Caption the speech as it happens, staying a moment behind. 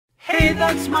Hey,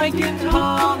 that's Mike and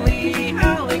Holly,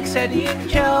 Alex, Eddie, and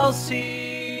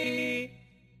Kelsey.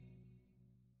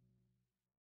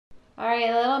 All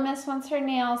right, little miss wants her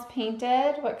nails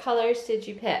painted. What colors did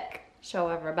you pick? Show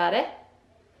everybody.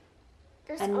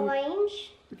 This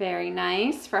orange. Very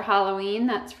nice. For Halloween,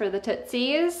 that's for the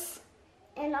Tootsies.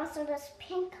 And also this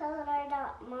pink color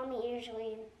that Mommy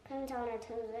usually puts on her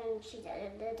toes, and she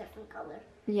did a different color.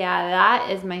 Yeah,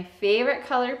 that is my favorite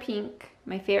color, pink.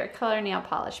 My favorite color nail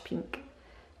polish, pink.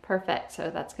 Perfect.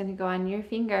 So that's going to go on your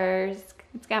fingers.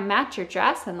 It's going to match your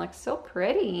dress and look so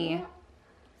pretty. Yeah.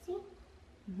 See?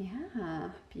 Yeah,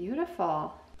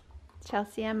 beautiful.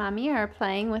 Chelsea and Mommy are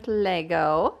playing with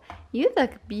Lego. You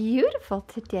look beautiful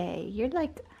today. You're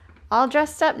like all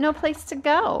dressed up, no place to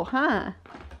go, huh?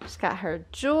 She's got her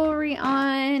jewelry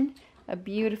on, a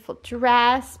beautiful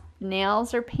dress,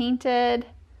 nails are painted,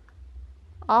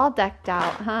 all decked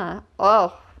out, huh?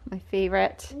 Oh, my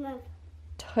favorite.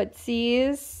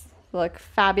 Tootsies look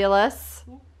fabulous.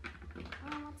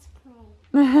 Let's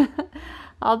play.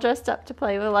 All dressed up to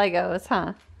play with Legos,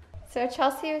 huh? So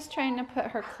Chelsea was trying to put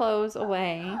her clothes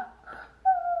away,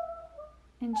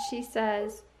 and she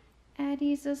says,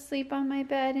 Eddie's asleep on my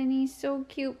bed and he's so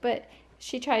cute, but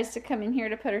she tries to come in here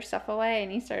to put her stuff away,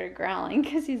 and he started growling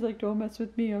because he's like, don't mess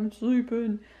with me, I'm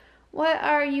sleeping. What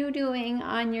are you doing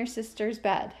on your sister's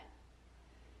bed?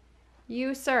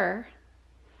 You, sir,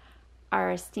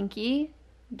 are a stinky,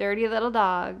 dirty little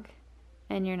dog,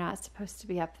 and you're not supposed to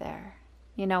be up there.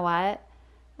 You know what?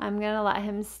 I'm going to let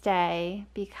him stay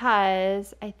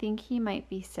because I think he might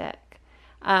be sick.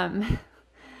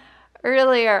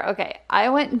 Earlier, okay, I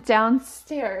went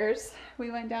downstairs. We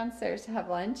went downstairs to have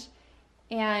lunch,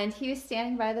 and he was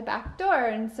standing by the back door,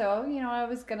 and so, you know, I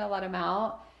was going to let him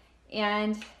out,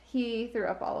 and he threw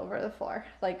up all over the floor,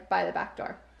 like by the back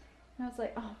door. And I was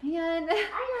like, oh man.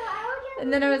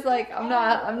 And then I was like, I'm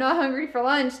not hungry for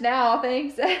lunch now,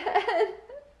 thanks.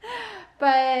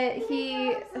 But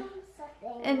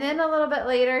and then a little bit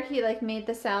later, he like made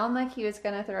the sound like he was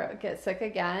gonna get sick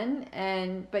again,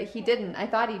 but he didn't. I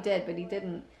thought he did, but he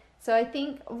didn't. So I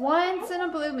think once in a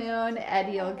blue moon,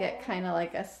 Eddie will get kind of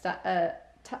like a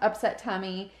upset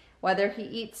tummy, whether he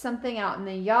eats something out in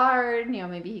the yard, you know,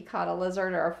 maybe he caught a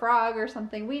lizard or a frog or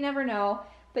something. We never know.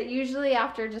 But usually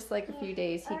after just like a few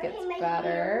days, he gets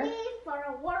better. Or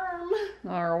a worm.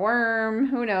 Or a worm,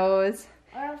 who knows.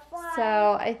 Or a fly.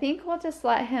 So I think we'll just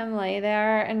let him lay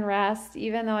there and rest,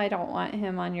 even though I don't want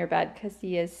him on your bed because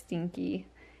he is stinky.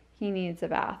 He needs a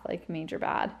bath, like major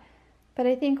bad. But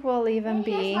I think we'll leave him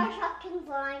be.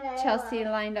 Chelsea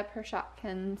lined up her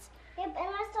Shopkins. Yep, and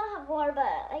I still have more, but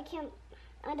I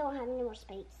don't have any more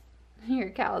space.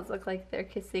 Your cows look like they're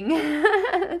kissing.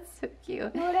 That's so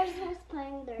cute. No, they're just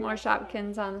playing. More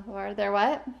Shopkins on the floor. They're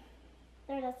what?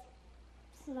 They're just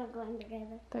snuggling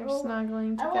together. They're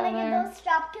snuggling together. I want to get those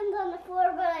Shopkins on the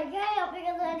floor, but I can't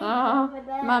because I need to on my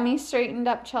bed. Mommy straightened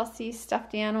up Chelsea's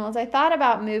stuffed animals. I thought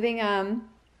about moving them.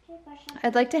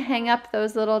 I'd like to hang up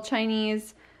those little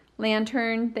Chinese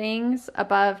lantern things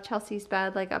above Chelsea's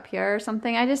bed, like up here or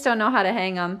something. I just don't know how to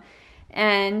hang them.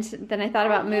 And then I thought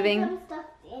about moving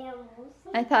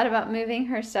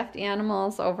her stuffed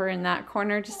animals over in that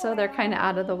corner just so they're kind of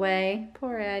out of the way.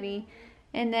 Poor Eddie.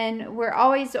 And then we're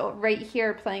always right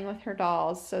here playing with her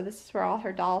dolls. So this is where all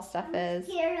her doll stuff is.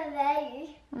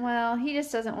 Well, he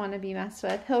just doesn't want to be messed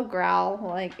with. He'll growl.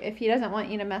 Like, if he doesn't want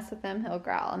you to mess with him, he'll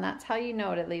growl. And that's how you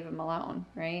know to leave him alone,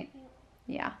 right?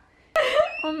 Yeah.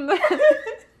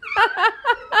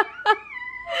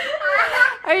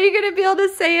 Are you going to be able to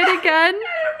say it again?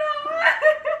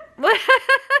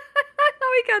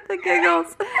 We got the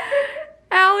giggles.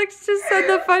 Alex just said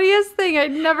the funniest thing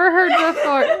I'd never heard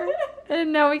before.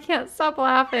 And now we can't stop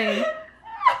laughing.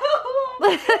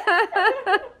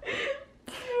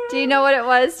 Do you know what it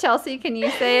was, Chelsea? Can you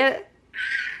say it?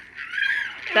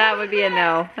 That would be a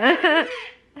no. we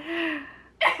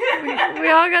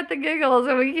all got the giggles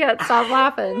and we can't stop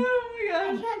laughing. Oh my God.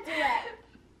 I can't do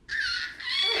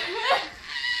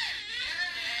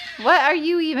it. What are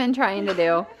you even trying to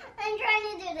do? I'm trying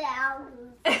to do the owls.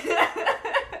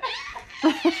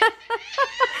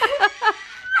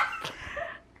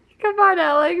 Come on,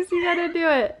 Alex, you gotta do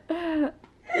it.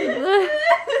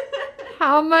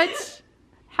 How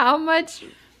much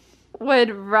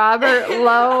would Robert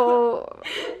Lowe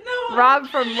rob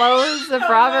from Lowe's if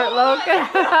Robert Lowe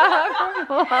could rob from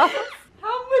Lowe's?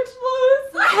 How much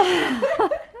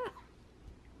Lowe's?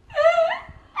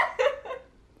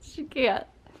 She can't.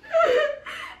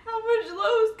 How much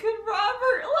Lowe's could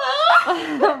Robert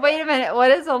Lowe? Wait a minute,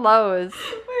 what is a Lowe's?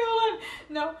 Wait, hold on.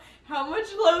 No, how much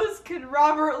Lowe's could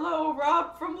Robert Lowe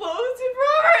rob from Lowe's and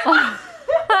Robert Lowe?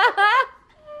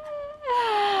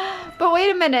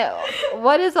 a minute.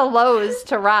 What is a Lowe's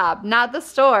to rob? Not the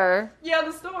store. Yeah,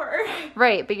 the store.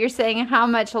 Right, but you're saying how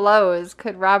much Lowe's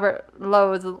could Robert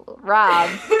Lowe's rob?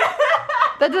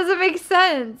 That doesn't make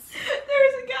sense.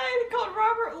 There's a guy called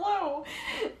Robert Lowe.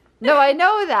 No, I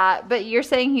know that, but you're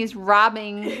saying he's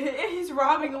robbing He's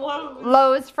robbing Lowe's.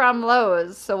 Lowe's from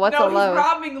Lowe's. So what's a He's Lowe's?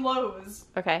 robbing Lowe's.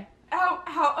 Okay. How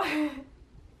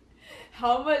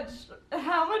much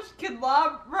could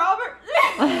Robert?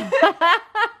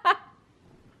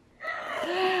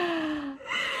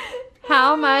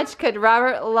 How much could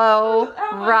Robert Lowe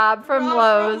rob from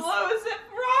Lowe's? From Lowe's if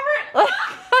Robert.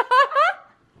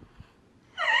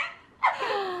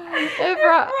 If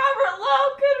Robert Lowe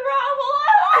could rob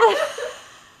Lowe's.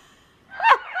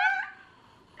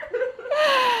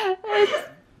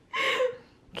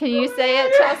 Can you say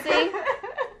it, Chelsea?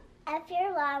 If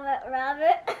you're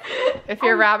Robert. If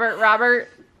you're Robert.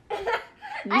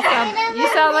 You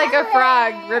sound like a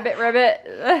frog. Ribbit.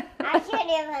 I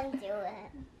can't even do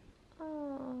it.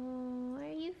 Oh, are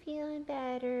you feeling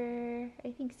better? I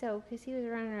think so, because he was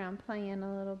running around playing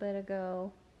a little bit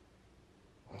ago.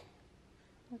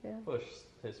 Okay. Push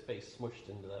his face smushed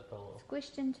into that pillow.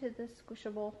 Squished into the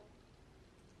squishable.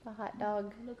 The hot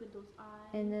dog. Look at those eyes.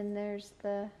 And then there's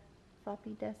the floppy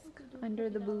disk under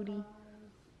the booty.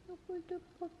 Look at the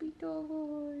puppy dog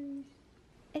eyes.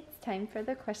 It's time for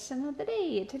the question of the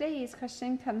day. Today's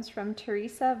question comes from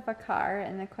Teresa, vacarr,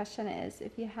 and the question is,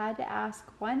 if you had to ask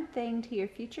one thing to your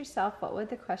future self, what would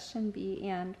the question be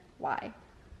and why?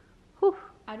 Whew.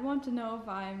 I'd want to know if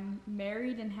I'm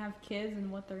married and have kids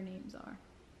and what their names are.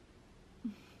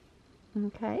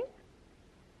 Okay.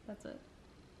 That's it.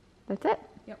 That's it?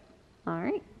 Yep. All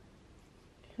right.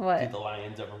 Did What? the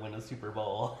Lions ever win a Super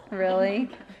Bowl? Really?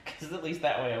 Because at least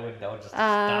that way I would know just to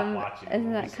stop watching.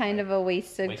 Isn't that kind of a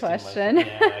wasted Wasting my- question?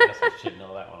 Yeah, I guess I should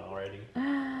know that one already.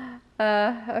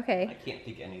 Okay. I can't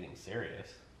think of anything serious.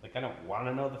 Like, I don't want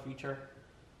to know the future.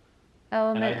 And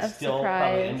Element I'd of still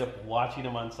probably end surprise. up watching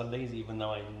them on Sundays, even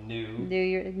though I knew.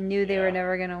 Knew they were Yeah.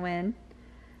 never gonna win.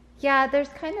 Yeah, there's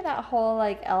kind of that whole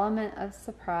like element of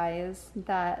surprise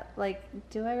that like,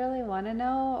 do I really want to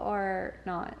know or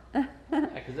not?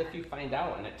 Because if you find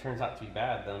out and it turns out to be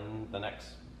bad, then the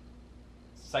next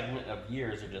segment of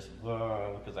years are just,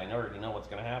 because I already know what's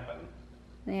going to happen.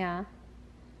 Yeah.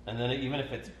 And then even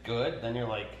if it's good, then you're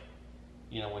like,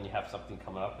 you know, when you have something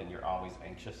coming up and you're always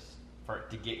anxious for it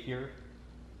to get here.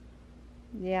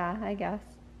 Yeah, I guess.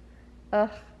 Ugh.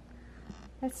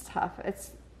 That's tough.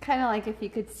 It's kind of like if you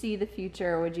could see the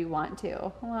future, would you want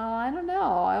to? Well, I don't know.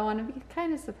 I want to be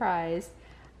kind of surprised.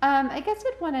 I guess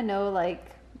I'd want to know like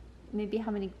maybe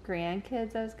how many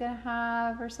grandkids I was going to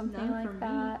have or something None for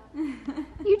like me. that.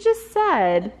 You just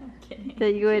said I'm kidding.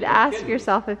 that you would ask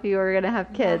yourself if you were going to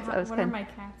have kids. I was What are kind my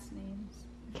cats' names?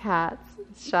 cats.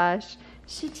 Shush.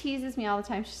 She teases me all the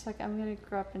time. She's like, I'm going to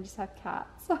grow up and just have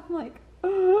cats. So I'm like,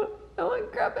 oh, I want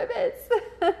to grow up a bit.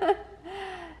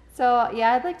 So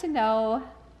yeah, I'd like to know.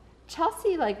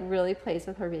 Chelsea like really plays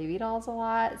with her baby dolls a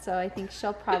lot, so I think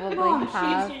she'll probably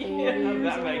have babies.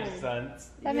 That makes sense.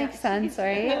 That makes sense,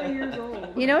 right? 4 years old.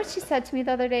 You know what she said to me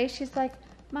the other day? She's like,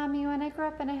 Mommy, when I grow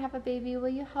up and I have a baby, will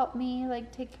you help me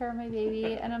like take care of my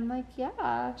baby? And I'm like,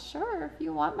 yeah, sure. If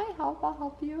you want my help, I'll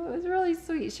help you. It was really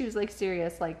sweet. She was like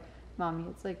serious, like, Mommy,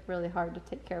 it's like really hard to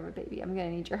take care of a baby. I'm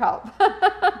gonna need your help.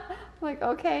 I'm like,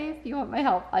 okay, if you want my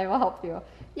help, I will help you.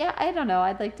 Yeah, I don't know.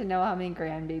 I'd like to know how many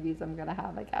grandbabies I'm gonna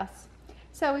have, I guess.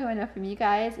 So we want to know from you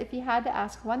guys, if you had to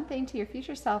ask one thing to your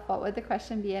future self, what would the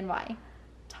question be and why?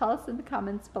 Tell us in the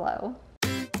comments below.